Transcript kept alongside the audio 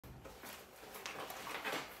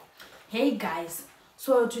Hey guys,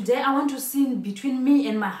 so today I want to see between me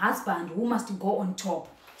and my husband who must go on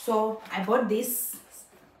top. So I bought this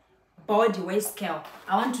body weight scale.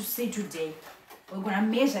 I want to see today. We're gonna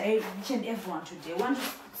measure each and everyone today. I want to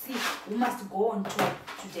see who must go on top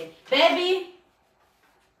today.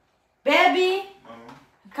 Baby,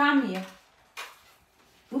 come here.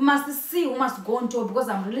 We must see who must go on top because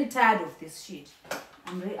I'm really tired of this shit.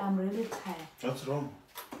 I'm really tired. What's wrong?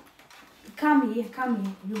 Come here.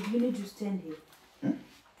 You need to stand here.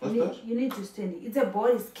 What's that? You need to stand here. It's a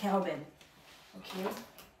body scale, baby. Okay.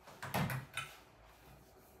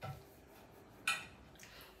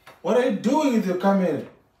 What are you doing with your camera?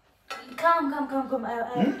 Come.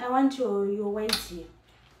 I want your weight here.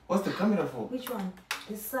 What's the camera for? Which one?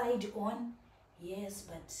 The side on? Yes,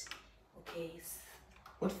 but okay.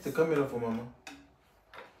 What's the camera for, Mama?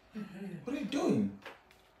 What are you doing?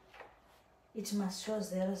 It must show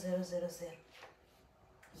 0, 0, 0, 0.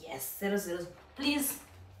 Yes, 0, 0. Please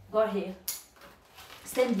go here.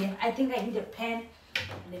 Stand here. I think I need a pen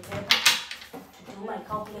and a paper to do my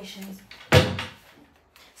calculations.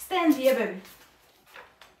 Stand here, baby.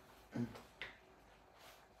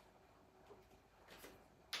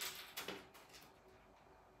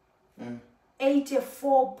 Mm.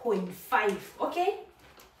 84.5. Okay?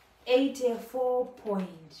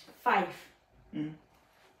 84.5.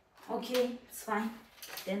 Okay, it's fine.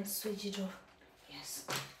 Then switch it off. Yes.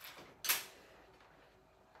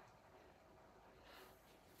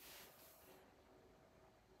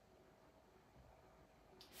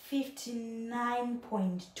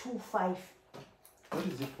 $59.25. What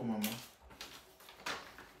is it for, Mama?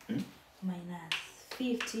 Minus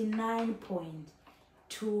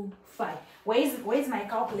 59.25. Where's my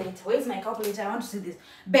calculator? Where's my calculator? I want to see this.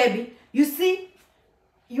 Baby, you see?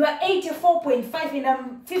 You are 84.5 and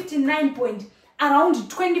I'm 59 point, around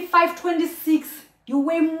 25, 26. You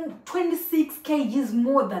weigh 26 kgs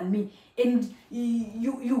more than me. And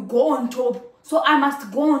you go on top. So I must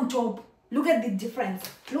go on top. Look at the difference.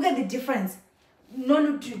 Look at the difference.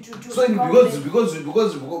 No, So because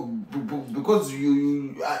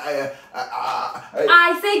you I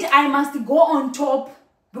said I must go on top.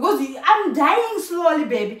 Because I'm dying slowly,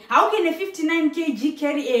 baby. How can a 59 kg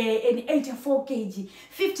carry an 84 kg?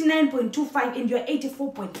 59.25 and you're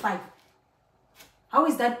 84.5. How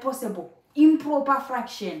is that possible? Improper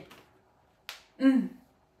fraction. You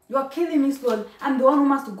are killing me slowly. I'm the one who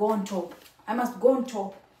must go on top. I must go on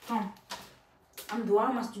top. Come. I'm the one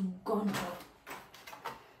who must go on top.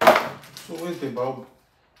 So where's the bulb?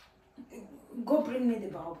 Go bring me the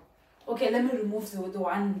bulb. Okay, let me remove the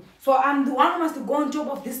one. So I'm the one who must go on top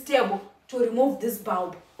of this table to remove this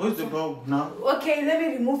bulb. Where's the bulb now? Okay, let me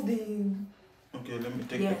remove the... Okay, let me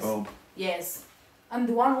take the bulb. Yes. I'm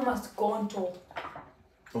the one who must go on top.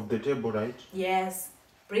 Of the table, right? Yes.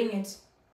 Bring it.